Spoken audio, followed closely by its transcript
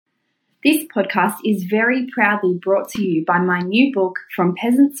This podcast is very proudly brought to you by my new book, From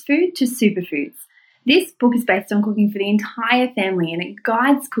Peasants' Food to Superfoods. This book is based on cooking for the entire family, and it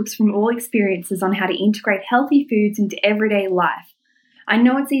guides cooks from all experiences on how to integrate healthy foods into everyday life. I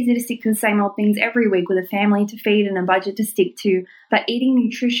know it's easy to stick to the same old things every week with a family to feed and a budget to stick to, but eating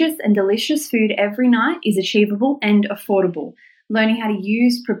nutritious and delicious food every night is achievable and affordable. Learning how to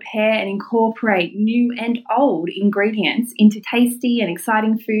use, prepare, and incorporate new and old ingredients into tasty and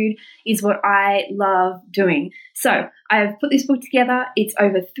exciting food is what I love doing. So I've put this book together. It's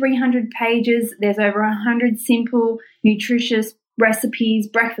over 300 pages. There's over 100 simple, nutritious recipes,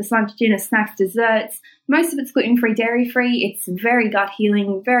 breakfast, lunch, dinner, snacks, desserts. Most of it's gluten-free, dairy-free. It's very gut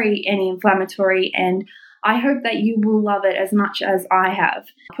healing, very anti-inflammatory, and I hope that you will love it as much as I have,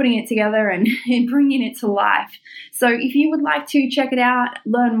 putting it together and bringing it to life. So if you would like to check it out,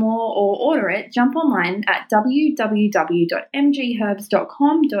 learn more, or order it, jump online at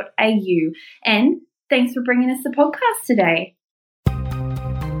www.mgherbs.com.au. And thanks for bringing us the podcast today.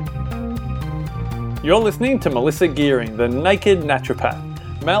 You're listening to Melissa Gearing, the Naked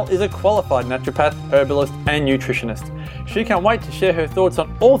Naturopath. Mel is a qualified naturopath, herbalist, and nutritionist. She can't wait to share her thoughts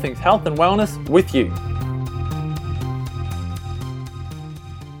on all things health and wellness with you.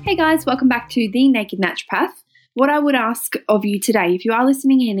 Hey guys, welcome back to The Naked Naturopath. What I would ask of you today, if you are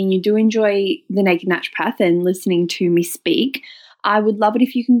listening in and you do enjoy The Naked Naturopath and listening to me speak, I would love it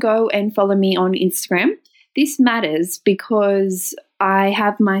if you can go and follow me on Instagram. This matters because I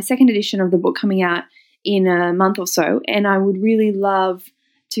have my second edition of the book coming out in a month or so, and I would really love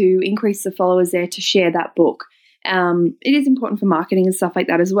to increase the followers there to share that book. It is important for marketing and stuff like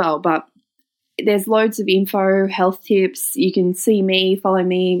that as well, but there's loads of info, health tips. You can see me, follow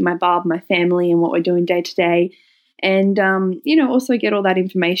me, my Barb, my family, and what we're doing day to day. And, also get all that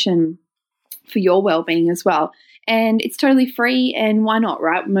information for your well-being as well. And it's totally free, and why not,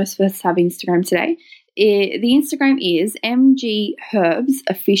 right? Most of us have Instagram today. The Instagram is MG Herbs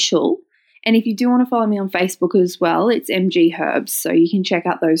Official. And if you do want to follow me on Facebook as well, it's MG Herbs. So you can check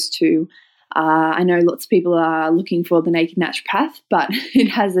out those two. I know lots of people are looking for the Naked Naturopath, but it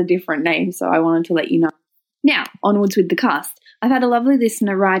has a different name, so I wanted to let you know. Now, onwards with the cast. I've had a lovely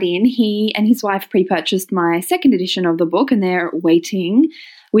listener write in. He and his wife pre-purchased my second edition of the book, and they're waiting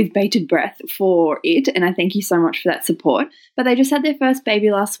with bated breath for it, and I thank you so much for that support. But they just had their first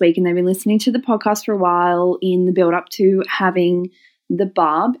baby last week, and they've been listening to the podcast for a while in the build-up to having the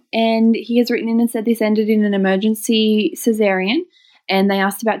Barb, and he has written in and said this ended in an emergency cesarean. And they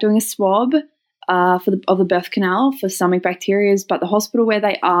asked about doing a swab of the birth canal for stomach bacteria, but the hospital where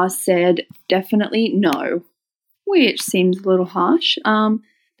they are said definitely no, which seems a little harsh.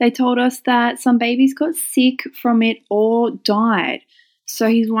 They told us that some babies got sick from it or died. So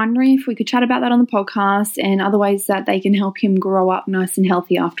he's wondering if we could chat about that on the podcast and other ways that they can help him grow up nice and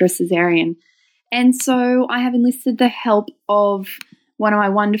healthy after a cesarean. And so I have enlisted the help of one of my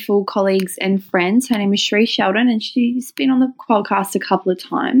wonderful colleagues and friends. Her name is Sheree Sheldon, and she's been on the podcast a couple of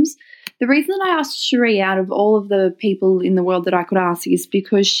times. The reason that I asked Sheree out of all of the people in the world that I could ask is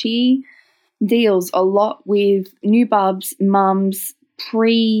because she deals a lot with new bubs, mums,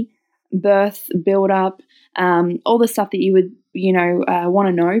 pre-birth build-up, all the stuff that you would, want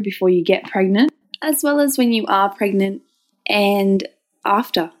to know before you get pregnant, as well as when you are pregnant and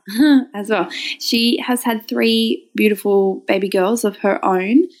after as well. She has had 3 beautiful baby girls of her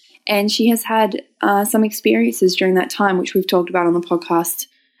own, and she has had some experiences during that time, which we've talked about on the podcast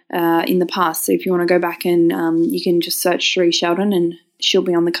in the past. So if you want to go back and you can just search Sheree Sheldon, and she'll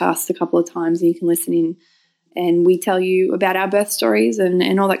be on the cast a couple of times, and you can listen in, and we tell you about our birth stories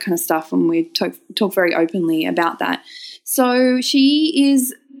and all that kind of stuff, and we talk very openly about that. So she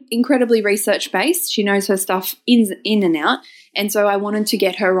is incredibly research-based. She knows her stuff in and out. And so I wanted to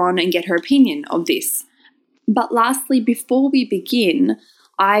get her on and get her opinion of this. But lastly, before we begin,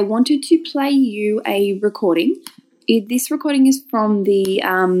 I wanted to play you a recording. This recording is from the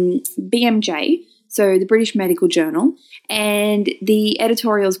BMJ, so the British Medical Journal, and the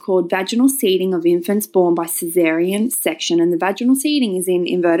editorial is called Vaginal Seeding of Infants Born by Caesarean Section, and the vaginal seeding is in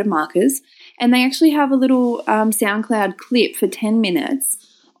inverted markers. And they actually have a little SoundCloud clip for 10 minutes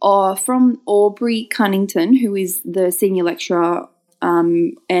from Aubrey Cunnington, who is the senior lecturer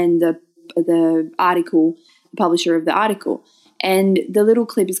and the publisher of the article. And the little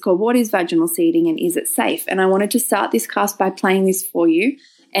clip is called What is Vaginal Seeding and Is It Safe? And I wanted to start this cast by playing this for you,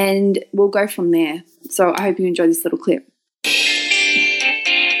 and we'll go from there. So I hope you enjoy this little clip.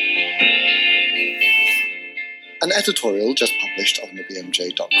 An editorial just published on the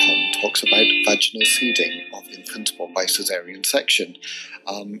BMJ.com talks about vaginal seeding of infants born by caesarean section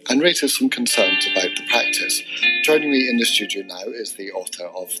and raises some concerns about the practice. Joining me in the studio now is the author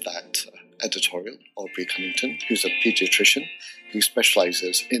of that editorial, Aubrey Cunnington, who's a paediatrician who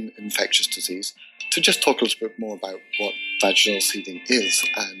specialises in infectious disease, to just talk a little bit more about what vaginal seeding is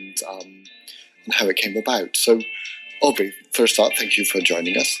and how it came about. So, Aubrey, first up, thank you for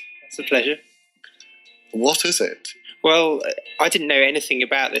joining us. It's a pleasure. What is it? Well, I didn't know anything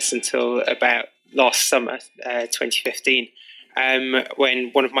about this until about last summer, 2015,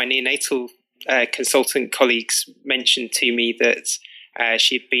 when one of my neonatal consultant colleagues mentioned to me that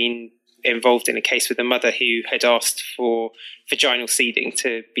she'd been involved in a case with a mother who had asked for vaginal seeding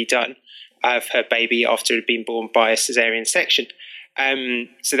to be done of her baby after it had been born by a caesarean section.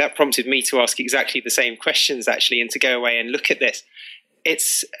 So that prompted me to ask exactly the same questions, actually, and to go away and look at this.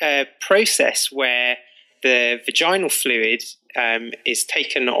 It's a process where the vaginal fluid is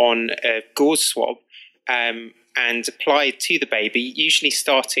taken on a gauze swab and applied to the baby, usually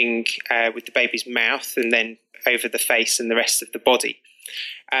starting with the baby's mouth and then over the face and the rest of the body.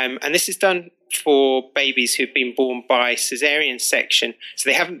 And this is done for babies who've been born by caesarean section. So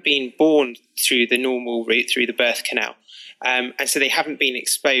they haven't been born through the normal route, through the birth canal. And so they haven't been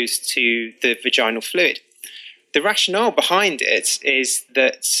exposed to the vaginal fluid. The rationale behind it is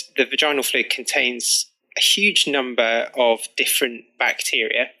that the vaginal fluid contains a huge number of different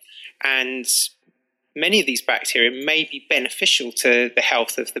bacteria, and many of these bacteria may be beneficial to the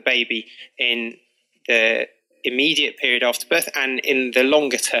health of the baby in the immediate period after birth and in the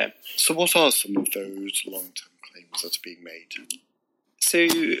longer term. So what are some of those long-term claims that are being made? So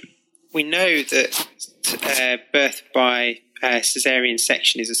we know that birth by caesarean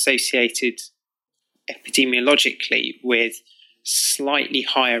section is associated epidemiologically with slightly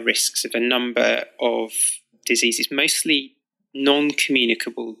higher risks of a number of diseases, mostly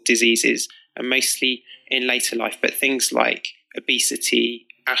non-communicable diseases and mostly in later life, but things like obesity,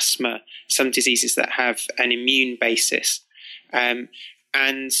 asthma, some diseases that have an immune basis. And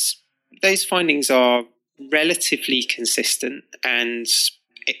those findings are relatively consistent and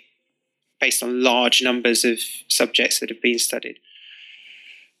based on large numbers of subjects that have been studied.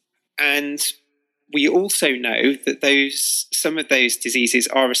 And we also know that some of those diseases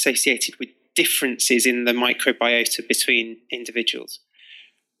are associated with differences in the microbiota between individuals.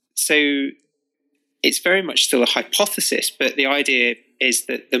 So it's very much still a hypothesis, but the idea is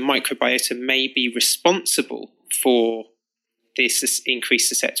that the microbiota may be responsible for this increased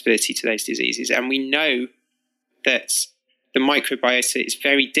susceptibility to those diseases. And we know that the microbiota is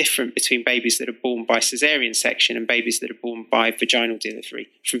very different between babies that are born by caesarean section and babies that are born by vaginal delivery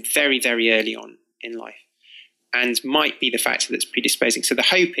from very, very early on in life, and might be the factor that's predisposing. So the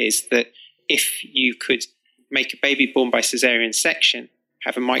hope is that if you could make a baby born by caesarean section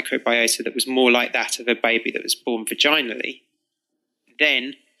have a microbiota that was more like that of a baby that was born vaginally,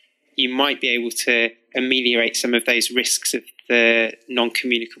 then you might be able to ameliorate some of those risks of the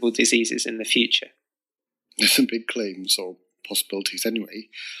non-communicable diseases in the future. There's some big claims or possibilities anyway.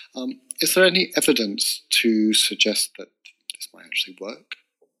 Is there any evidence to suggest that this might actually work?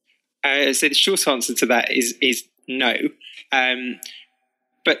 So the short answer to that is no.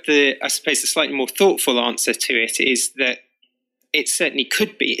 But I suppose the slightly more thoughtful answer to it is that it certainly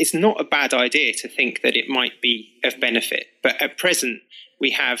could be. It's not a bad idea to think that it might be of benefit. But at present,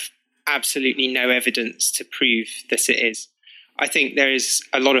 we have absolutely no evidence to prove that it is. I think there is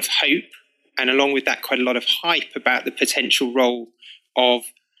a lot of hope, and along with that, quite a lot of hype about the potential role of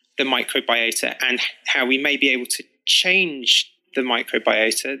the microbiota and how we may be able to change the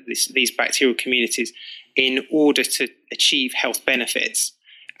microbiota, these bacterial communities, in order to achieve health benefits.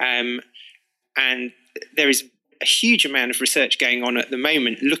 And there is a huge amount of research going on at the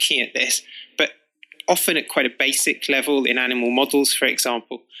moment looking at this, but often at quite a basic level in animal models, for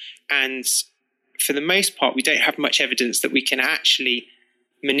example. And for the most part, we don't have much evidence that we can actually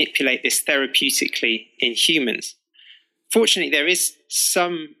manipulate this therapeutically in humans. Fortunately, there is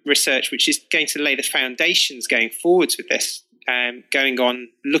some research which is going to lay the foundations going forwards with this, going on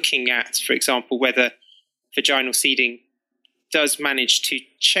looking at, for example, whether vaginal seeding does manage to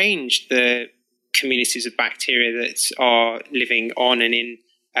change the communities of bacteria that are living on and in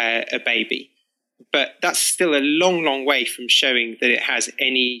a baby. But that's still a long, long way from showing that it has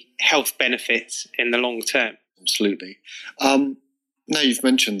any health benefits in the long term. Absolutely. Now you've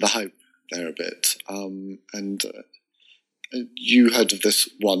mentioned the hype there a bit, and you heard of this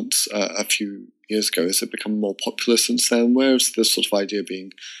once a few years ago. Has it become more popular since then? Where is this sort of idea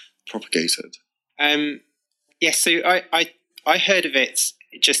being propagated? Yes, so I heard of it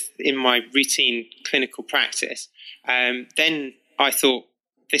just in my routine clinical practice, then I thought,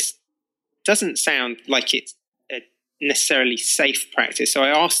 this doesn't sound like it's a necessarily safe practice. So I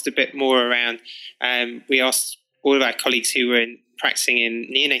asked a bit more around. We asked all of our colleagues who were practicing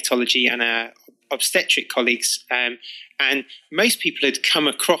in neonatology and our obstetric colleagues, and most people had come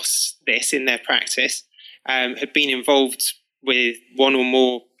across this in their practice, had been involved with one or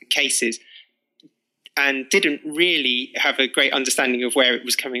more cases, and didn't really have a great understanding of where it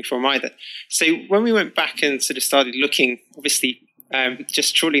was coming from either. So when we went back and sort of started looking, obviously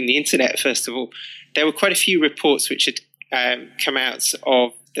just trawling the internet first of all, there were quite a few reports which had come out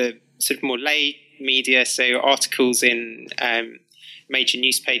of the sort of more lay media, so articles in major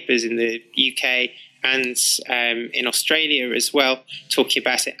newspapers in the UK and in Australia as well, talking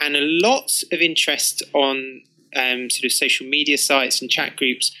about it, and a lot of interest on sort of social media sites and chat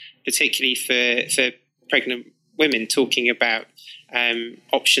groups, particularly for pregnant women, talking about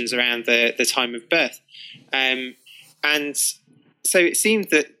options around the time of birth. And so it seemed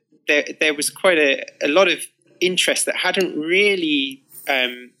that there was quite a lot of interest that hadn't really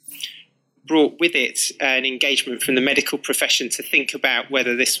brought with it an engagement from the medical profession to think about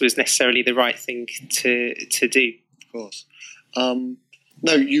whether this was necessarily the right thing to do. Of course.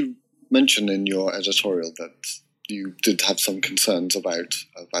 No, you mentioned in your editorial that you did have some concerns about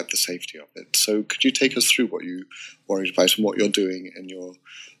the safety of it. So could you take us through what you worried about and what you're doing in your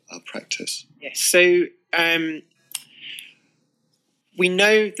practice? Yes. So we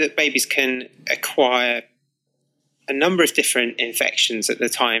know that babies can acquire a number of different infections at the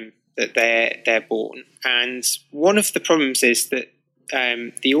time that they're born, and one of the problems is that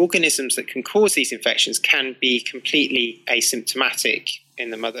the organisms that can cause these infections can be completely asymptomatic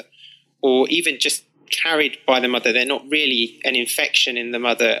in the mother, or even just carried by the mother. They're not really an infection in the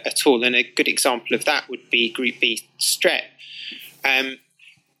mother at all. And a good example of that would be Group B strep.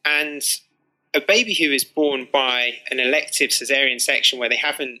 And a baby who is born by an elective caesarean section where they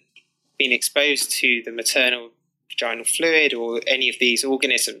haven't been exposed to the maternal vaginal fluid or any of these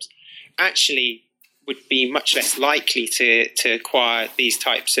organisms actually would be much less likely to acquire these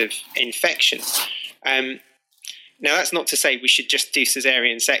types of infections. Now, that's not to say we should just do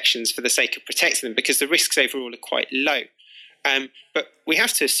caesarean sections for the sake of protecting them, because the risks overall are quite low. But we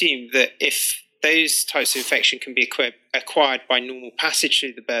have to assume that if those types of infection can be acquired by normal passage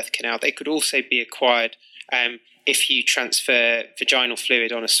through the birth canal, they could also be acquired if you transfer vaginal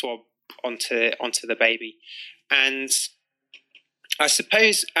fluid on a swab onto the baby. And I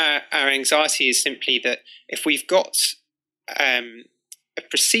suppose our anxiety is simply that if we've got a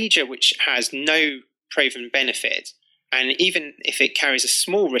procedure which has no proven benefit, and even if it carries a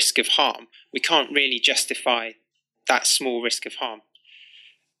small risk of harm, we can't really justify that small risk of harm.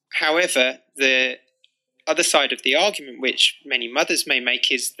 However, the other side of the argument, which many mothers may make,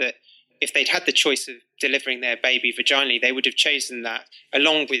 is that if they'd had the choice of delivering their baby vaginally, they would have chosen that,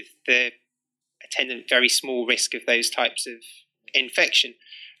 along with the attendant very small risk of those types of infection.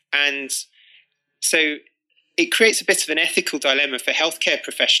 And so it creates a bit of an ethical dilemma for healthcare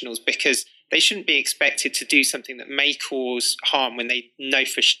professionals, because they shouldn't be expected to do something that may cause harm when they know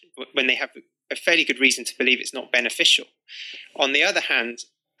when they have a fairly good reason to believe it's not beneficial. On the other hand,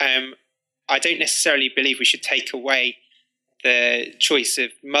 I don't necessarily believe we should take away the choice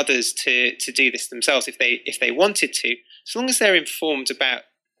of mothers to do this themselves if they wanted to, as long as they're informed about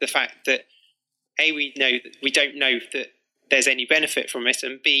the fact that A, we don't know that there's any benefit from it,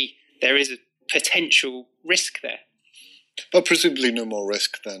 and B, there is a potential risk there. But presumably no more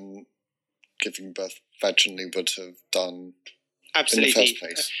risk than giving birth vaginally would have done. Absolutely. In the first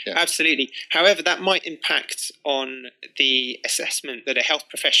place. Yeah. Absolutely. However, that might impact on the assessment that a health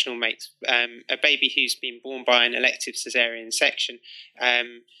professional makes. A baby who's been born by an elective caesarean section,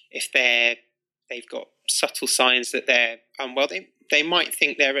 if they've got subtle signs that they're unwell, they might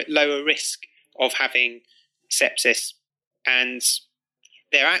think they're at lower risk of having sepsis, and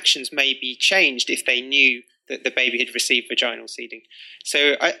their actions may be changed if they knew that the baby had received vaginal seeding.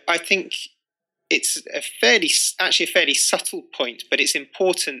 So I think it's a fairly subtle point, but it's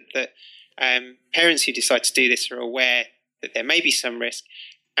important that parents who decide to do this are aware that there may be some risk,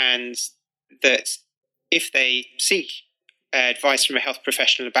 and that if they seek advice from a health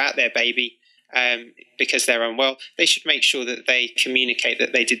professional about their baby because they're unwell, they should make sure that they communicate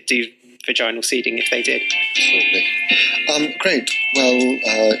that they did do vaginal seeding if they did. Absolutely. Great.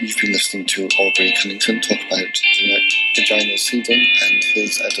 Well, you've been listening to Aubrey Cunnington talk about vaginal seeding, and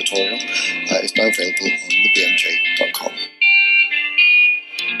his editorial is now available on thebmj.com.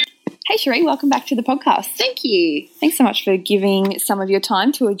 Hey Cherie, welcome back to the podcast. Thank you. Thanks so much for giving some of your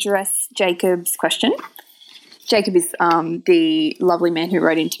time to address Jacob's question. Jacob is the lovely man who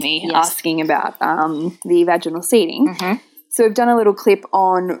wrote into me asking about the vaginal seeding. Mm-hmm. So we've done a little clip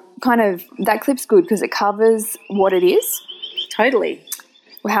on that clip's good because it covers what it is. Totally.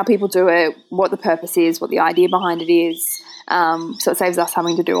 How people do it, what the purpose is, what the idea behind it is. So it saves us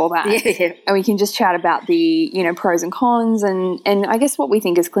having to do all that. Yeah. And we can just chat about the, pros and cons and I guess what we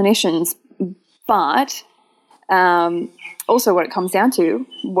think as clinicians. But also what it comes down to,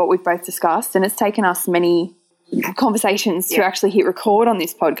 what we've both discussed, and it's taken us many conversations to actually hit record on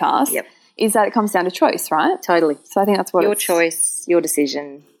this podcast, is that it comes down to choice, right? Totally. So I think that's what your choice, your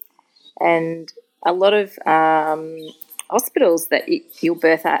decision. And a lot of hospitals that you'll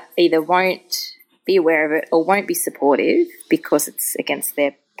birth at either won't be aware of it or won't be supportive because it's against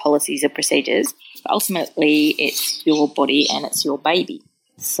their policies or procedures. But ultimately, it's your body and it's your baby.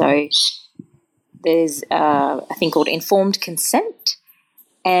 So there's a thing called informed consent,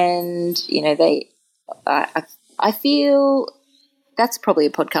 and I feel that's probably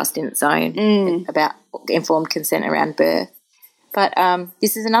a podcast in its own about informed consent around birth. But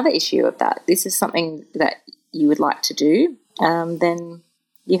this is another issue of that. This is something that you would like to do, then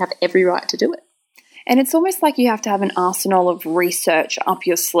you have every right to do it. And it's almost like you have to have an arsenal of research up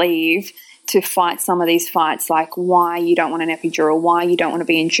your sleeve to fight some of these fights, like why you don't want an epidural, why you don't want to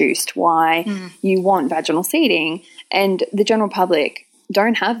be induced, why you want vaginal seeding. And the general public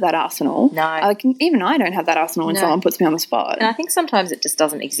don't have that arsenal. No. Even I don't have that arsenal when someone puts me on the spot. And I think sometimes it just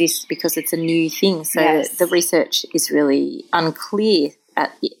doesn't exist because it's a new thing. So the research is really unclear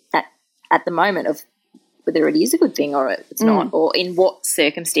at the moment of whether it is a good thing or it's not, or in what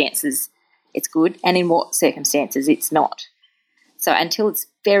circumstances it's good and in what circumstances it's not. So until it's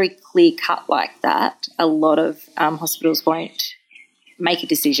very clear cut like that, a lot of hospitals won't make a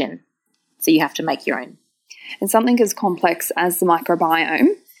decision. So you have to make your own. And something as complex as the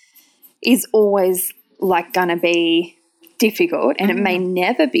microbiome is always going to be difficult, and it may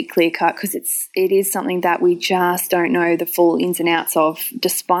never be clear cut because it is something that we just don't know the full ins and outs of,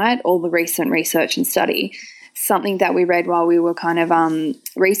 despite all the recent research and study. Something that we read while we were kind of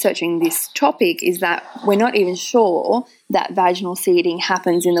researching this topic is that we're not even sure that vaginal seeding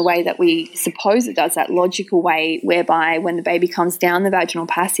happens in the way that we suppose it does, that logical way whereby when the baby comes down the vaginal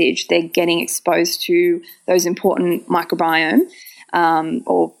passage, they're getting exposed to those important microbiome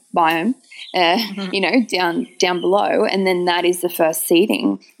or biome, down below, and then that is the first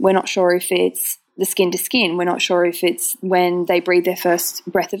seeding. We're not sure if it's the skin to skin. We're not sure if it's when they breathe their first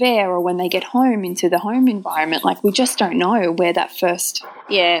breath of air or when they get home into the home environment. We just don't know where that first...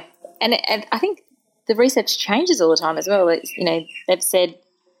 Yeah, and I think the research changes all the time as well. It's, they've said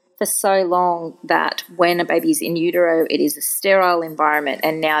for so long that when a baby's in utero, it is a sterile environment,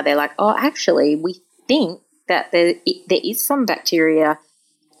 and now they're like, oh, actually, we think that there is some bacteria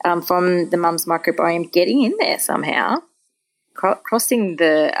from the mum's microbiome getting in there somehow, crossing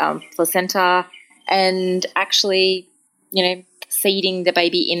the placenta and actually, seeding the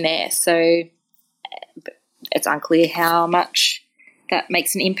baby in there. So it's unclear how much that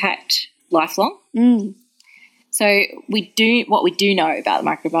makes an impact lifelong. So what we do know about the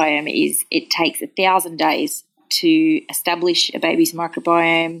microbiome is it takes 1,000 days to establish a baby's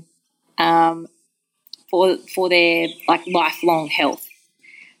microbiome for their lifelong health.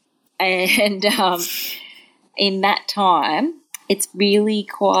 And in that time, it's really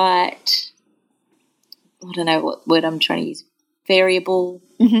quite, I don't know what word I'm trying to use, variable,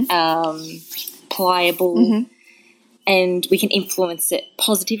 pliable, and we can influence it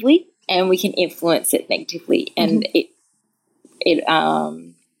positively and we can influence it negatively. And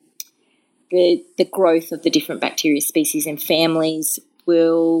the growth of the different bacteria species and families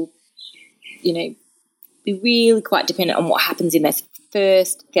will, be really quite dependent on what happens in those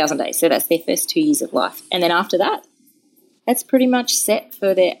first 1,000 days. So that's their first 2 years of life. And then after that, that's pretty much set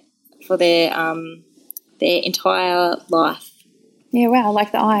for their entire life. Yeah, wow,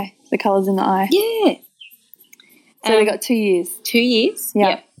 like the eye, the colours in the eye. Yeah. So they got 2 years. 2 years? Yeah.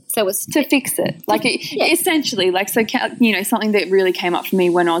 Yep. So it's to fix it. Essentially, something that really came up for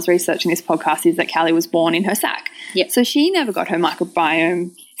me when I was researching this podcast is that Callie was born in her sac. Yep. So she never got her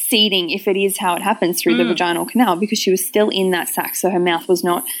microbiome seeding, if it is how it happens, through the vaginal canal, because she was still in that sac, so her mouth was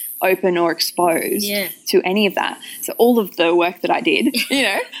not open or exposed to any of that. So all of the work that I did,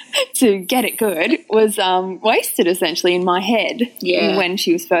 to get it good was wasted essentially in my head when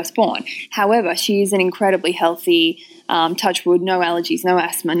she was first born. However, she is an incredibly healthy, touch wood, no allergies, no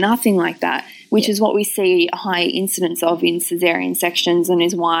asthma, nothing like that, which is what we see a high incidence of in cesarean sections, and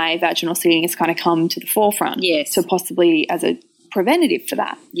is why vaginal seeding has kind of come to the forefront. Yes. So possibly as a preventative for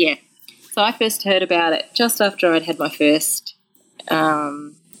that. Yeah. So I first heard about it just after I'd had my first.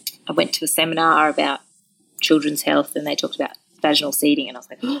 I went to a seminar about children's health, and they talked about vaginal seeding, and I was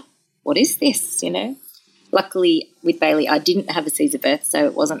like, oh, what is this, Luckily, with Bailey, I didn't have a Caesar birth, so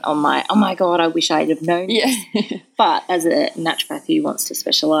it wasn't on my, oh, my God, I wish I'd have known this. But as a naturopath who wants to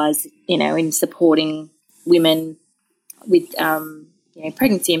specialise, in supporting women with,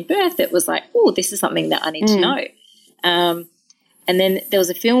 pregnancy and birth, it was like, oh, this is something that I need to know. And then there was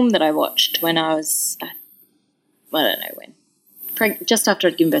a film that I watched when I was, I don't know when, just after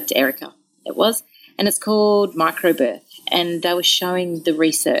I'd given birth to Erica, it was, and it's called Microbirth, and they were showing the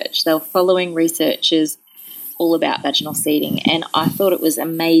research. They were following researchers all about vaginal seeding, and I thought it was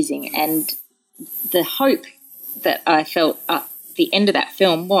amazing. And the hope that I felt at the end of that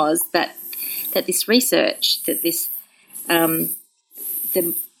film was that this research, that this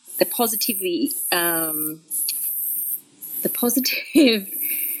the positive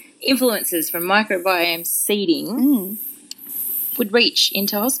influences from microbiome seeding would reach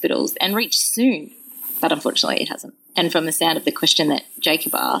into hospitals and reach soon, but unfortunately it hasn't. And from the sound of the question that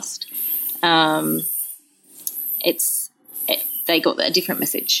Jacob asked, they got a different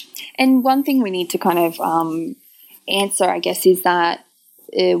message. And one thing we need to kind of answer, I guess, is that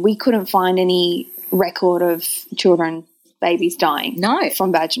we couldn't find any record of babies dying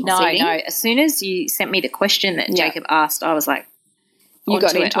from vaginal seeding. No. As soon as you sent me the question that Jacob asked, I was like, you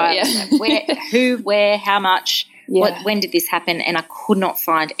got into it. Like, who, where, how much, when did this happen? And I could not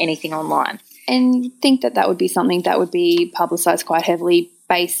find anything online. And you'd think that would be something that would be publicised quite heavily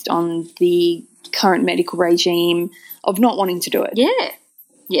based on the current medical regime of not wanting to do it. Yeah.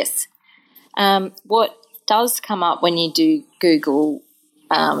 Yes. What does come up when you do Google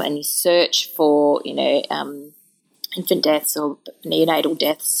and you search for, infant deaths or neonatal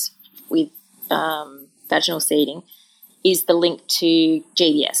deaths with vaginal seeding is the link to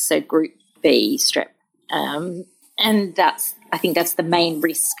GBS, so Group B strep. And I think that's the main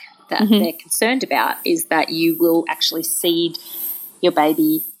risk that they're concerned about, is that you will actually seed your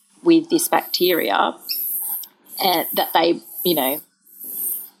baby with this bacteria and that they,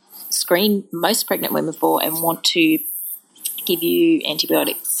 screen most pregnant women for and want to give you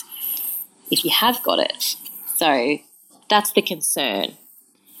antibiotics if you have got it. So that's the concern.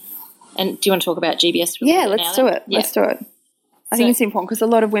 And do you want to talk about GBS? Yeah, let's do it. Let's do it. I think it's important because a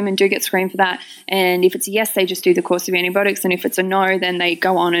lot of women do get screened for that, and if it's a yes, they just do the course of antibiotics, and if it's a no, then they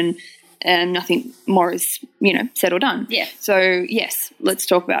go on and nothing more is, said or done. Yeah. So, yes, let's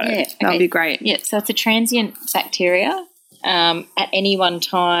talk about it. Okay. That would be great. Yeah, so it's a transient bacteria. At any one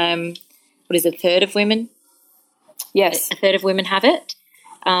time, what is it, a third of women? Yes. A third of women have it.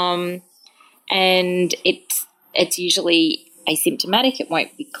 And it's usually asymptomatic. It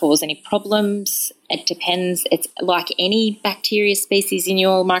won't cause any problems. It depends. It's like any bacteria species in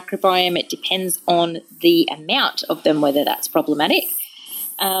your microbiome. It depends on the amount of them, whether that's problematic.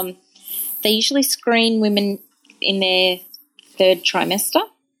 They usually screen women in their third trimester.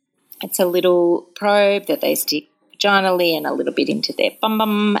 It's a little probe that they stick vaginally and a little bit into their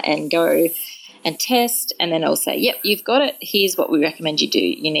bum and go and test, and then I'll say, yep, you've got it. Here's what we recommend you do.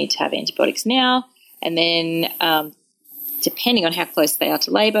 You need to have antibiotics now. And then depending on how close they are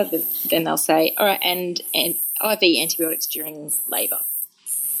to labour, then they'll say, all right, and IV antibiotics during labour.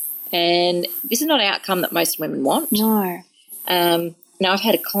 And this is not an outcome that most women want. No. Now, I've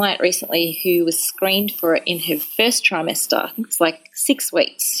had a client recently who was screened for it in her first trimester. I think it was like 6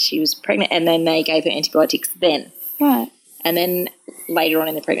 weeks. She was pregnant, and then they gave her antibiotics then. Right. And then later on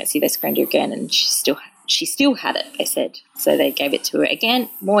in the pregnancy, they screened her again, and she still had it, they said. So they gave it to her again,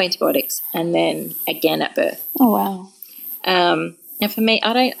 more antibiotics, and then again at birth. Oh, wow. Now, for me,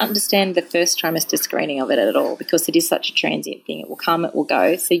 I don't understand the first trimester screening of it at all, because it is such a transient thing. It will come, it will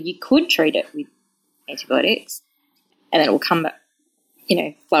go. So you could treat it with antibiotics, and then it will come back,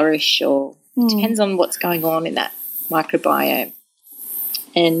 flourish, or depends on what's going on in that microbiome.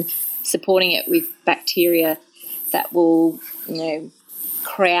 And supporting it with bacteria that will,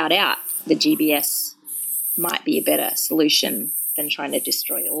 crowd out the GBS might be a better solution than trying to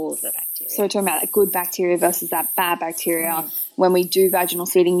destroy all of the bacteria. So we're talking about that good bacteria versus that bad bacteria. When we do vaginal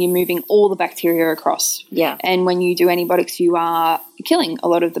seeding, you're moving all the bacteria across. Yeah. And when you do antibiotics, you are killing a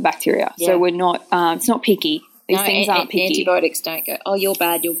lot of the bacteria. Yeah. So we're not, it's not picky. These things aren't picky. Antibiotics don't go, oh, you're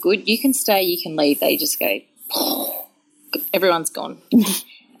bad, you're good. You can stay, you can leave. They just go, everyone's gone.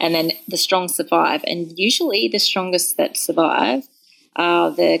 And then the strong survive. And usually the strongest that survive are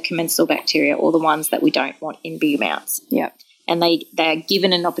the commensal bacteria, or the ones that we don't want in big amounts. Yeah. And they are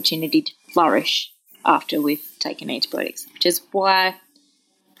given an opportunity to flourish after we've taken antibiotics, which is why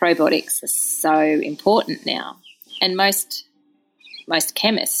probiotics are so important now. And most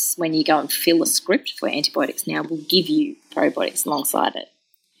chemists, when you go and fill a script for antibiotics now, will give you probiotics alongside it.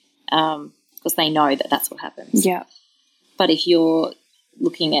 because they know that that's what happens. Yeah. But if you're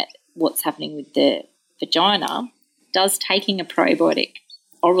looking at what's happening with the vagina, does taking a probiotic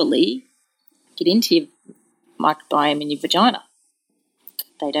orally get into your microbiome in your vagina?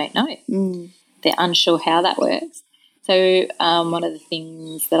 They don't know. They're unsure how that works. So one of the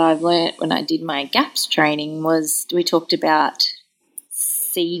things that I've learnt when I did my GAPS training was we talked about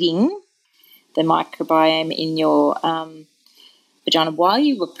seeding the microbiome in your vagina while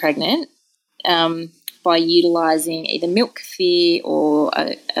you were pregnant by utilising either milk kefir or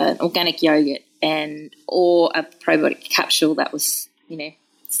an organic yogurt or a probiotic capsule that was,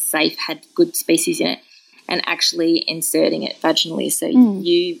 safe, had good species in it, and actually inserting it vaginally. So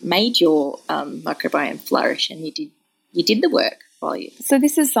you made your microbiome flourish, and you did the work while you. So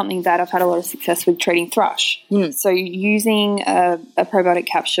this is something that I've had a lot of success with treating thrush. So using a probiotic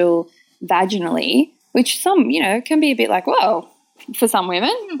capsule vaginally, which some, can be a bit like, whoa, for some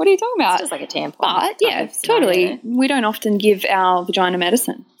women, what are you talking about? It's just like a tampon. But yeah, totally. We don't often give our vagina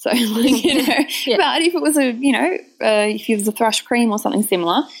medicine. So, but if it was if it was a thrush cream or something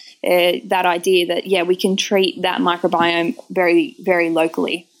similar, that idea that, we can treat that microbiome very, very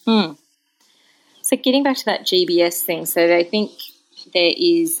locally. So getting back to that GBS thing, so they think there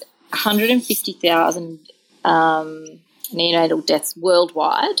is 150,000 neonatal deaths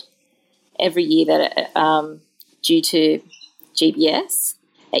worldwide every year that are due to GBS.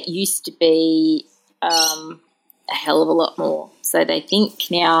 It used to be a hell of a lot more. So they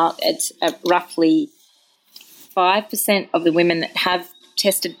think now it's roughly 5% of the women that have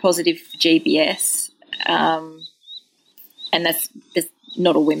tested positive for GBS, and that's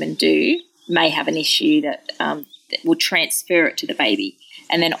not all women do, may have an issue that will transfer it to the baby.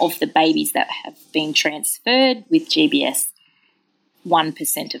 And then of the babies that have been transferred with GBS,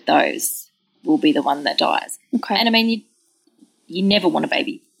 1% of those will be the one that dies. Okay. And I mean, you never want a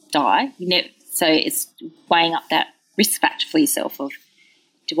baby die. So it's weighing up that risk factor for yourself of,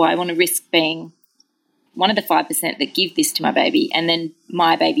 do I want to risk being one of the 5% that give this to my baby, and then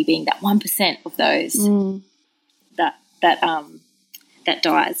my baby being that 1% of those that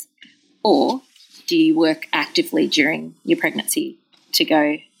dies? Or do you work actively during your pregnancy to go,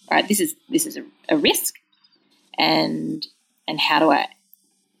 all right, this is a risk, and how do I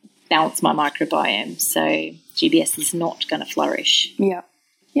balance my microbiome so GBS is not going to flourish? Yeah.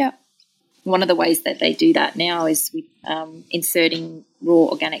 Yeah. One of the ways that they do that now is with inserting raw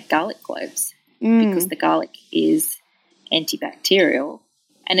organic garlic cloves, because the garlic is antibacterial,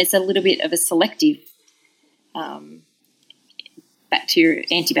 and it's a little bit of a selective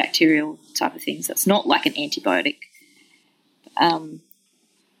antibacterial type of thing. So it's not like an antibiotic.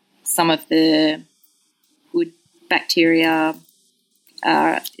 Some of the good bacteria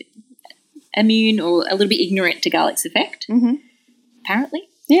are immune or a little bit ignorant to garlic's effect, apparently.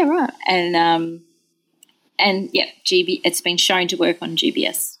 Yeah, right. And it's been shown to work on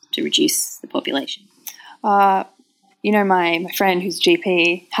GBS to reduce the population. My friend who's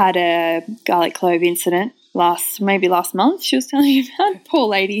GP had a garlic clove incident last month. She was telling me about. Poor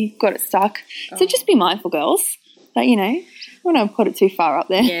lady got it stuck. So just be mindful, girls, that, I don't want to put it too far up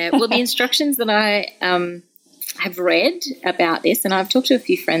there. Yeah, well, the instructions that I have read about this, and I've talked to a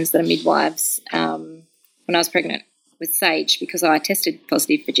few friends that are midwives when I was pregnant with Sage, because I tested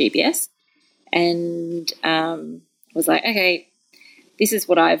positive for GBS, and was like, okay, this is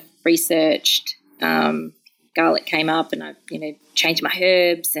what I've researched. Garlic came up, and I, changed my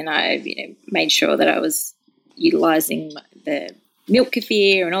herbs, and I, made sure that I was utilising the milk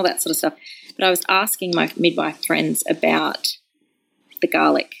kefir and all that sort of stuff. But I was asking my midwife friends about the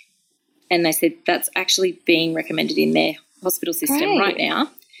garlic, and they said that's actually being recommended in their hospital system right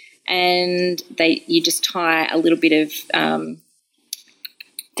now. And you just tie a little bit of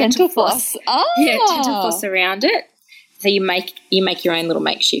dental floss. Dental floss around it. So you make your own little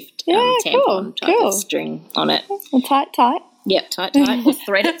makeshift tampon type of string on it. Well, tight. Yep, tight. Or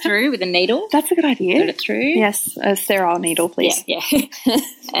thread it through with a needle. That's a good idea. Thread it through. Yes, a sterile needle, please. Yeah.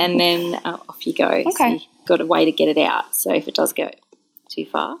 And then off you go. Okay. So you've got a way to get it out, so if it does go too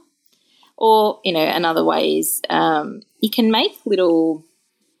far. Or, another way is you can make little,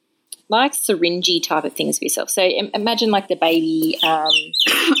 like, syringy type of things for yourself. So imagine like the baby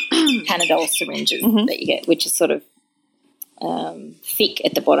Panadol syringes that you get, which is sort of thick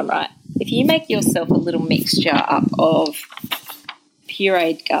at the bottom, right? If you make yourself a little mixture up of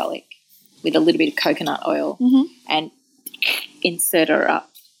pureed garlic with a little bit of coconut oil and insert her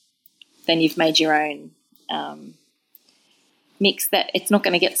up, then you've made your own mix that it's not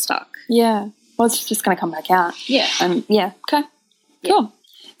going to get stuck. Yeah. Well, it's just going to come back out. Yeah. Okay. Yeah. Cool.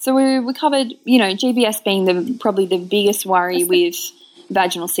 So we covered, GBS being probably the biggest worry with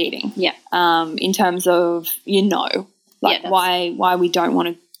vaginal seeding. Yeah. in terms of, why we don't want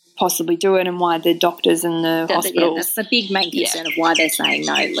to possibly do it and why the doctors and the hospitals. That's the big main concern of why they're saying,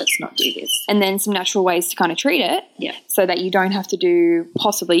 no, let's not do this. And then some natural ways to kind of treat it so that you don't have to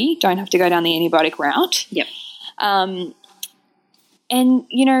go down the antibiotic route. Yep. And,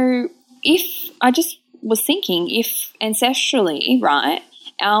 if I just was thinking, if ancestrally, right,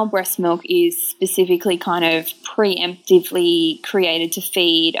 our breast milk is specifically kind of preemptively created to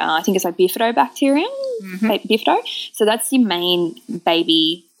feed, I think it's like bifidobacterium, bifido. So that's your main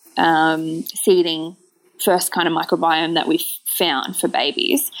baby seeding first kind of microbiome that we've found for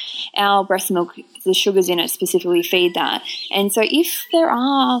babies. Our breast milk, the sugars in it specifically feed that. And so if there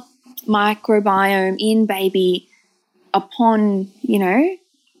are microbiome in baby upon,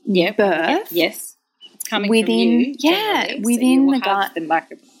 birth. Yes. It's coming within, from you. Within the gut.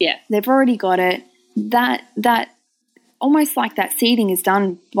 They've already got it. That almost like that seeding is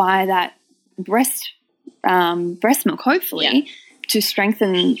done by that breast milk, hopefully, to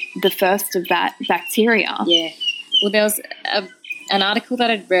strengthen the first of that bacteria. Yeah. Well, there was an article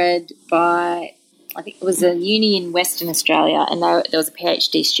that I'd read by, I think it was a uni in Western Australia, and there was a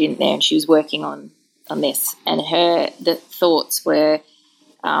PhD student there, and she was working on this. And the thoughts were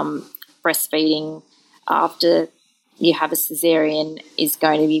breastfeeding after you have a cesarean is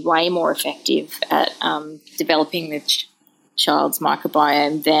going to be way more effective at developing the child's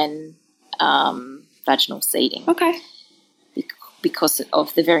microbiome than vaginal seeding. Okay. Because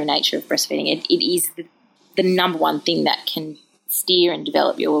of the very nature of breastfeeding. It is the number one thing that can steer and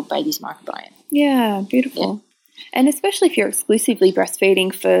develop your baby's microbiome. Yeah, beautiful. Yeah. And especially if you're exclusively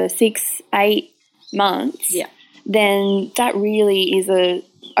breastfeeding for 6-8 months, then that really is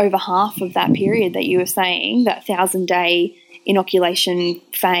over half of that period that you were saying, that 1,000-day inoculation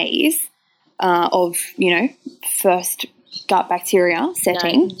phase of, first gut bacteria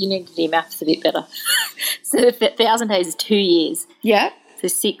setting. No, you need to do maths a bit better. So 1,000 days is 2 years. Yeah. So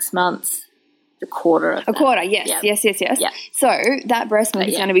 6 months, a quarter of quarter, yes. Yeah. So that breast milk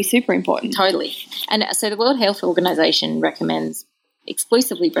is going to be super important. Totally. And so the World Health Organization recommends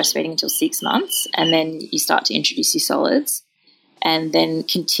exclusively breastfeeding until 6 months, and then you start to introduce your solids, and then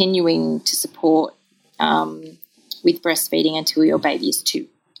continuing to support with breastfeeding until your baby is 2.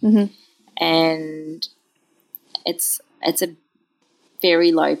 Mm-hmm. And it's a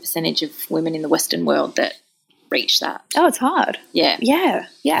very low percentage of women in the Western world that reach that. Oh, it's hard. Yeah.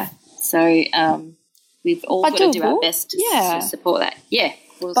 Yeah. So we've all got to do our best to support that. Yeah.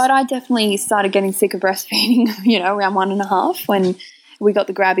 But I definitely started getting sick of breastfeeding, around 1.5 when we got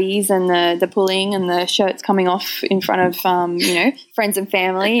the grabbies and the pulling and the shirts coming off in front of, friends and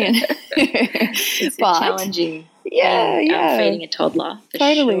family. And it's challenging. Yeah. Feeding a toddler.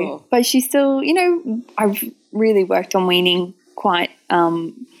 Totally. Sure. But she's still, I've really worked on weaning quite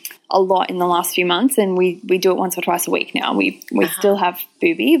a lot in the last few months, and we do it once or twice a week now. We still have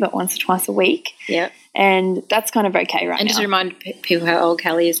Boobie, but once or twice a week. Yeah. And that's kind of okay right now. And just remind people how old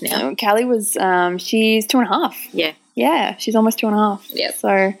Callie is now. Callie was, she's 2.5. Yeah. Yeah, she's almost 2.5. Yeah.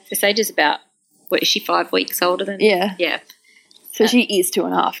 So Sage is about, is she 5 weeks older than? Yeah. Yeah. So she is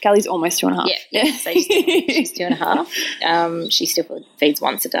 2.5. Callie's almost 2.5. Yeah. So she's 2.5. She still feeds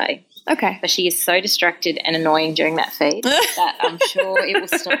once a day. Okay. But she is so distracted and annoying during that feed that I'm sure it will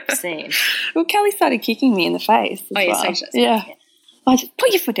stop soon. Well, Callie started kicking me in the face. Yeah. I just put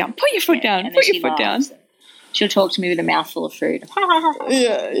your foot down. Put your foot down. Put your foot down. She'll talk to me with a mouthful of food.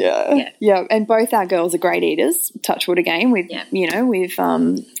 Yeah. And both our girls are great eaters. Touch wood again. We've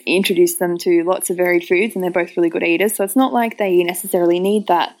introduced them to lots of varied foods, and they're both really good eaters. So it's not like they necessarily need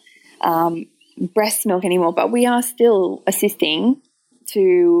that breast milk anymore. But we are still assisting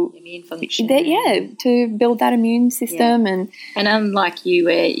to immune function. To build that immune system. And unlike you,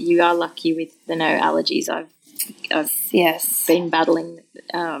 where you are lucky with the no allergies, I've been battling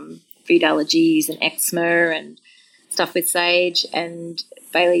food allergies and eczema and stuff with Sage, and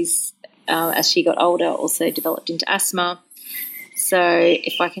Bailey's, as she got older, also developed into asthma. So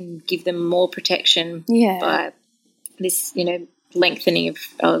if I can give them more protection by this, lengthening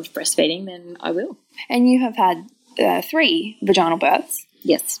of breastfeeding, then I will. And you have had 3 vaginal births.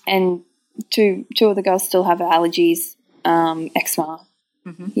 Yes. And two of the girls still have allergies, eczema.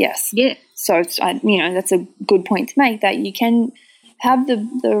 Mm-hmm. Yes. Yeah. So, that's a good point to make, that you can have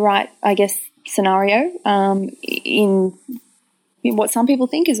the right, I guess, scenario in what some people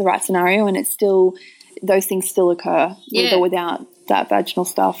think is the right scenario, and it's still, those things still occur with or without that vaginal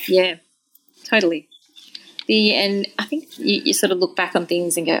stuff. Yeah, totally. And I think you sort of look back on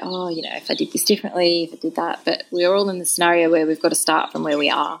things and go, oh, if I did this differently, if I did that. But we're all in the scenario where we've got to start from where we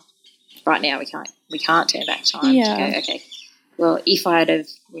are right now. We can't turn back time to go, okay, well, if I had have,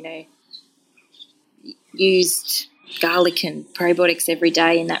 used garlic and probiotics every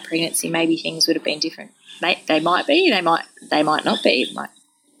day in that pregnancy, maybe things would have been different. They might be, they might not be. It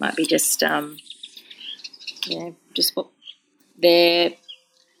might be just just what their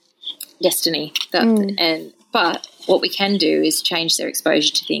destiny. But what we can do is change their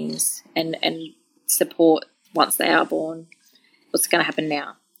exposure to things and support once they are born what's going to happen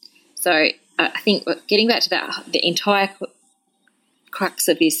now. So I think getting back to that, the entire crux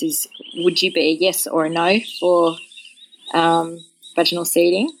of this is, would you be a yes or a no for vaginal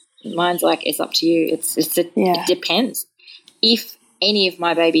seeding? Mine's like, it's up to you. It depends. If any of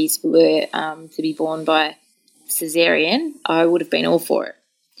my babies were to be born by cesarean, I would have been all for it.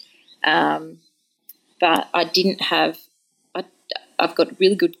 But I didn't have – I've got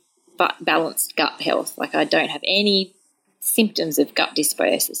really good balanced gut health. Like, I don't have any symptoms of gut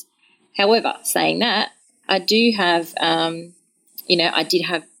dysbiosis. However, saying that, I do have I did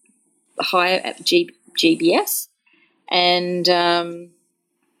have a higher GBS, and I'd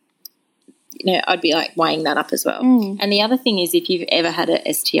be like weighing that up as well. And the other thing is, if you've ever had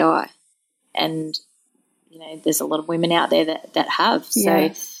a STI, and there's a lot of women out there that have.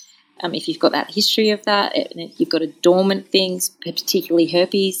 So if you've got that history of that, and if you've got a dormant things, particularly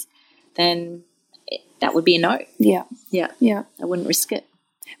herpes, then that would be a no. Yeah. I wouldn't risk it.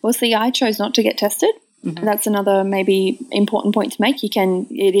 Well, see, I chose not to get tested. Mm-hmm. That's another maybe important point to make.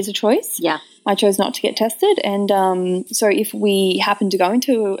 It is a choice. Yeah. I chose not to get tested, and so if we happen to go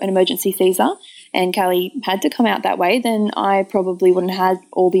into an emergency Caesar and Callie had to come out that way, then I probably wouldn't have had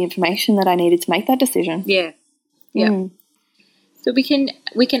all the information that I needed to make that decision. Yeah. So we can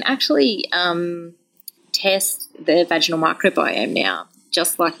actually test the vaginal microbiome now,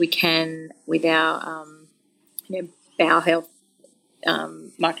 just like we can with our bowel health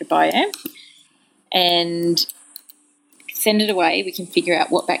microbiome, and send it away. We can figure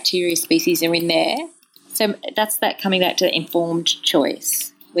out what bacteria species are in there. So that's that coming back to informed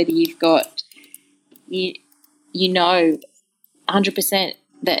choice, whether you've got, 100%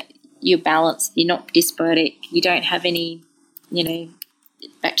 that you're balanced, you're not dysbiotic, you don't have any,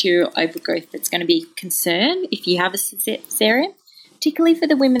 bacterial overgrowth that's going to be a concern if you have a cesarean, particularly for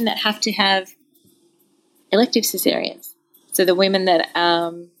the women that have to have elective cesareans. So the women that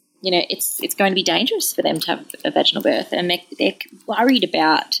it's going to be dangerous for them to have a vaginal birth, and they're worried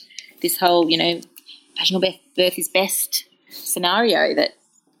about this whole, vaginal birth is best scenario that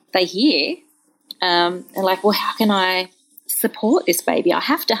they hear. They're like, well, how can I support this baby? I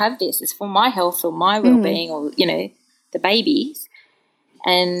have to have this. It's for my health or my well-being or, the babies.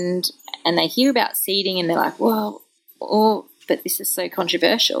 And they hear about seeding and they're like, well, but this is so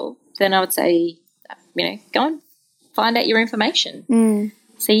controversial. Then I would say, go and find out your information.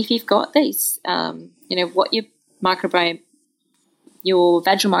 See if you've got these, what your vaginal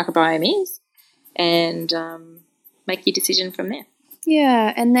microbiome is, and make your decision from there.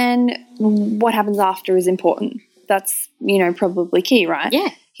 Yeah, and then what happens after is important. That's, probably key, right? Yeah.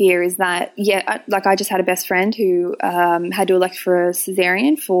 Here is that, I just had a best friend who had to elect for a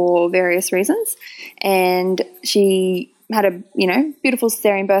cesarean for various reasons, and she had a, beautiful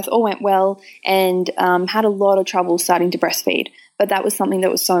cesarean birth, all went well, and had a lot of trouble starting to breastfeed. But that was something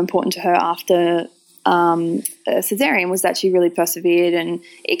that was so important to her after a cesarean, was that she really persevered, and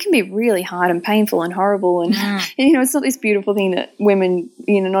it can be really hard and painful and horrible, and it's not this beautiful thing that women,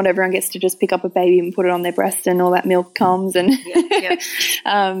 not everyone gets to just pick up a baby and put it on their breast and all that milk comes, and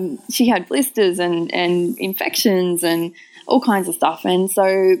she had blisters and infections and all kinds of stuff, and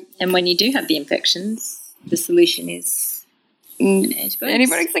when you do have the infections, the solution is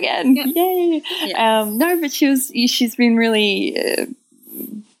antibiotics again. Yay. No, but she's been really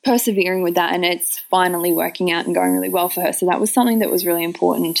persevering with that, and it's finally working out and going really well for her. So that was something that was really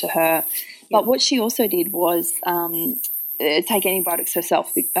important to her. But what she also did was take antibiotics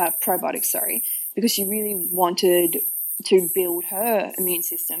herself, probiotics, because she really wanted to build her immune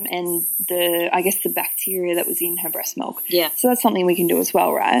system and the bacteria that was in her breast milk. Yeah. So that's something we can do as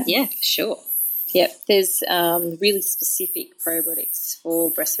well, right? Yeah, for sure. Yep, there's really specific probiotics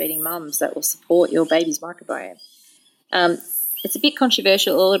for breastfeeding mums that will support your baby's microbiome. It's a bit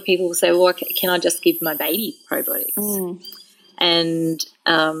controversial. A lot of people will say, well, can I just give my baby probiotics? And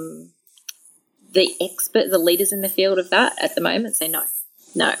the leaders in the field of that at the moment say no.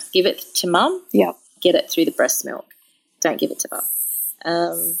 No, give it to mum. Yep. Get it through the breast milk. Don't give it to mum.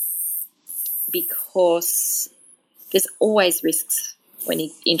 Because there's always risks when you're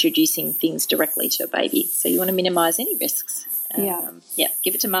introducing things directly to a baby. So you want to minimise any risks. Give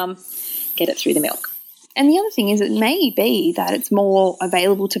it to mum, get it through the milk. And the other thing is it may be that it's more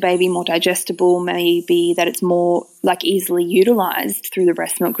available to baby, more digestible, maybe that it's more like easily utilised through the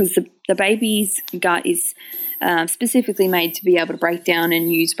breast milk because the baby's gut is specifically made to be able to break down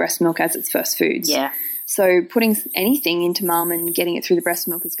and use breast milk as its first foods. Yeah. So putting anything into mum and getting it through the breast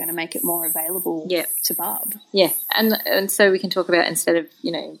milk is going to make it more available to bub. Yeah, and so we can talk about instead of,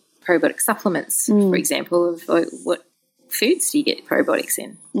 probiotic supplements, for example, of what foods do you get probiotics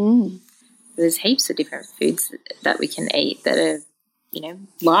in? There's heaps of different foods that we can eat that are,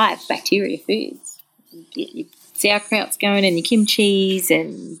 live bacteria foods. Your sauerkraut's going and your kimchis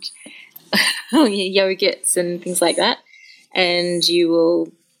and your yogurts and things like that. And you will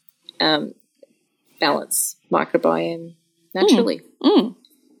balance microbiome naturally.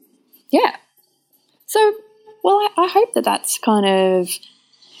 Yeah. So, well, I hope that's kind of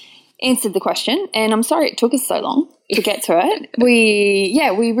answered the question, and I'm sorry it took us so long to get to it. We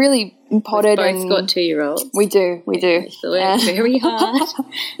really potted. We've both and got 2-year-olds. We do. So it's very hard.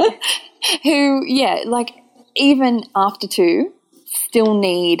 Who, like even after 2, still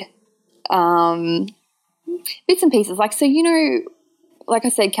need bits and pieces. Like, so, like I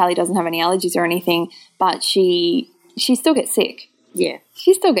said, Callie doesn't have any allergies or anything, but she still gets sick. Yeah.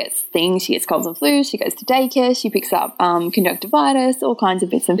 She still gets things. She gets colds and flus. She goes to daycare. She picks up conjunctivitis, all kinds of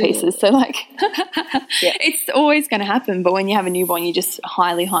bits and pieces. So, like, it's always going to happen. But when you have a newborn, you're just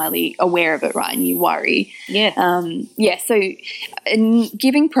highly, highly aware of it, right? And you worry. Yeah. So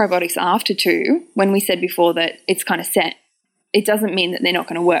giving probiotics after 2, when we said before that it's kind of set, it doesn't mean that they're not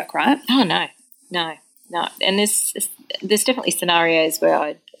going to work, right? Oh, no. And there's definitely scenarios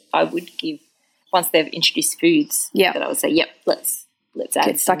where I would give, once they've introduced foods, that I would say, let's add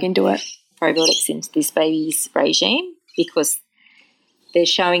get stuck into it. Probiotics into this baby's regime because they're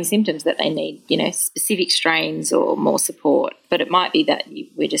showing symptoms that they need, specific strains or more support. But it might be that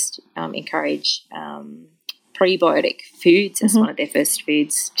we just encourage prebiotic foods as one of their first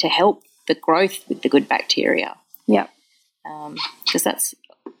foods to help the growth with the good bacteria. Yeah. Because that's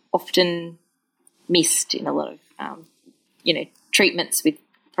often missed in a lot of, treatments with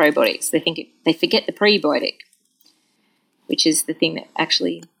probiotics. They forget the prebiotic, which is the thing that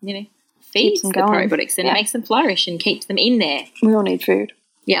actually, feeds the probiotics and it makes them flourish and keeps them in there. We all need food.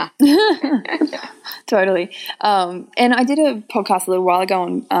 Yeah. Totally. And I did a podcast a little while ago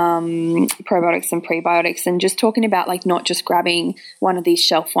on probiotics and prebiotics and just talking about like not just grabbing one of these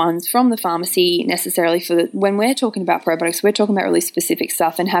shelf ones from the pharmacy necessarily when we're talking about probiotics, we're talking about really specific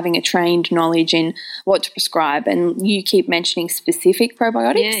stuff and having a trained knowledge in what to prescribe. And you keep mentioning specific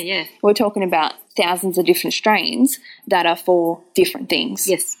probiotics. Yeah. We're talking about thousands of different strains that are for different things.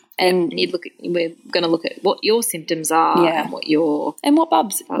 Yes. And we're going to look at what your symptoms are and what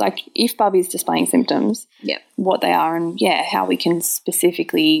Bub's, like if Bub is displaying symptoms, what they are and, how we can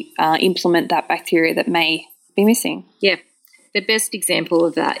specifically implement that bacteria that may be missing. Yeah. The best example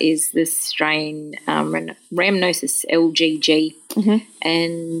of that is the strain Rhamnosus LGG,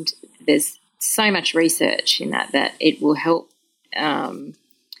 and there's so much research in that it will help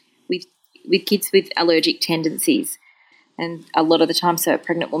with kids with allergic tendencies. And a lot of the time, so a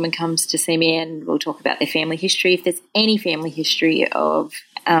pregnant woman comes to see me and we'll talk about their family history. If there's any family history of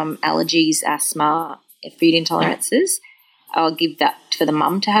allergies, asthma, food intolerances, I'll give that for the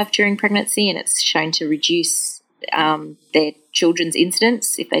mum to have during pregnancy, and it's shown to reduce their children's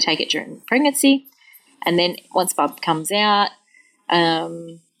incidence if they take it during pregnancy. And then once Bub comes out,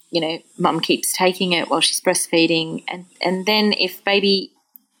 mum keeps taking it while she's breastfeeding. And then if baby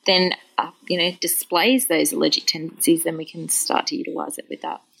then displays those allergic tendencies, then we can start to utilise it with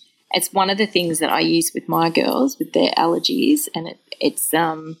that. It's one of the things that I use with my girls with their allergies, and it's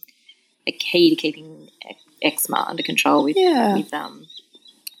a key to keeping eczema under control with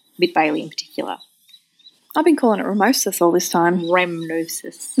Bailey in particular. I've been calling it Rhamnosus all this time.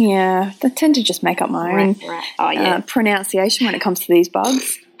 Rhamnosus. Yeah, I tend to just make up my own pronunciation when it comes to these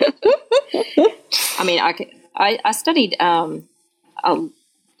bugs. I mean, I studied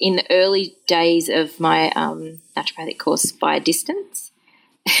in the early days of my naturopathic course by distance.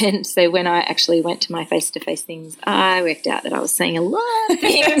 And so when I actually went to my face-to-face things, I worked out that I was saying a lot of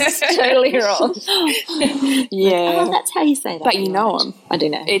things totally wrong. Yeah. Oh, that's how you say that. But you know them. I do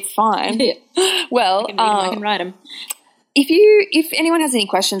know. It's fine. Yeah. Well, I can read them, I can write them. If anyone has any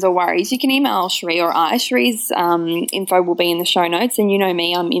questions or worries, you can email Sheree or I. Sheree's info will be in the show notes, and you know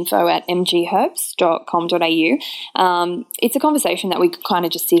me, I'm info@mgherbs.com.au. It's a conversation that we could kind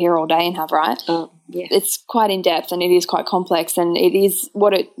of just sit here all day and have, right? Yeah. It's quite in-depth and it is quite complex, and it is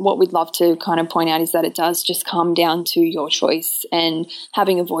what we'd love to kind of point out is that it does just come down to your choice and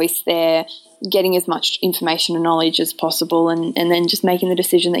having a voice there, getting as much information and knowledge as possible, and then just making the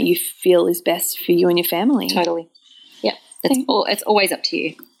decision that you feel is best for you and your family. Totally. Yeah. It's always up to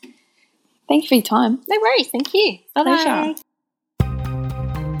you. Thank you for your time. No worries. Thank you. Bye-bye.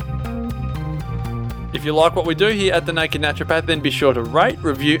 If you like what we do here at The Naked Naturopath, then be sure to rate,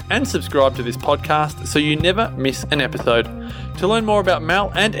 review and subscribe to this podcast so you never miss an episode. To learn more about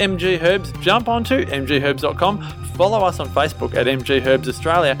Mel and MG Herbs, jump onto mgherbs.com, follow us on Facebook at MG Herbs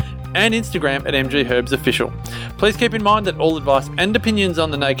Australia and Instagram at MG Herbs Official. Please keep in mind that all advice and opinions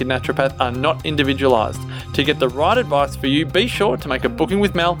on The Naked Naturopath are not individualised. To get the right advice for you, be sure to make a booking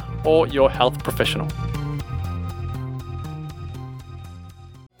with Mel or your health professional.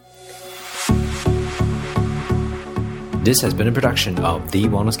 This has been a production of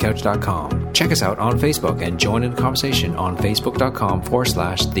TheWellnessCouch.com. Check us out on Facebook and join in the conversation on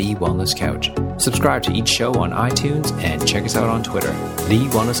Facebook.com/The Wellness Couch. Subscribe to each show on iTunes and check us out on Twitter. The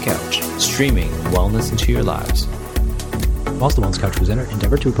Wellness Couch, streaming wellness into your lives. Whilst the Wellness Couch presenter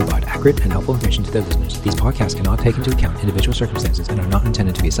endeavor to provide accurate and helpful information to their listeners, these podcasts cannot take into account individual circumstances and are not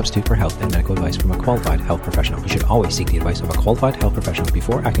intended to be a substitute for health and medical advice from a qualified health professional. You should always seek the advice of a qualified health professional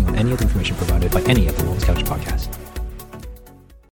before acting on any of the information provided by any of the Wellness Couch podcasts.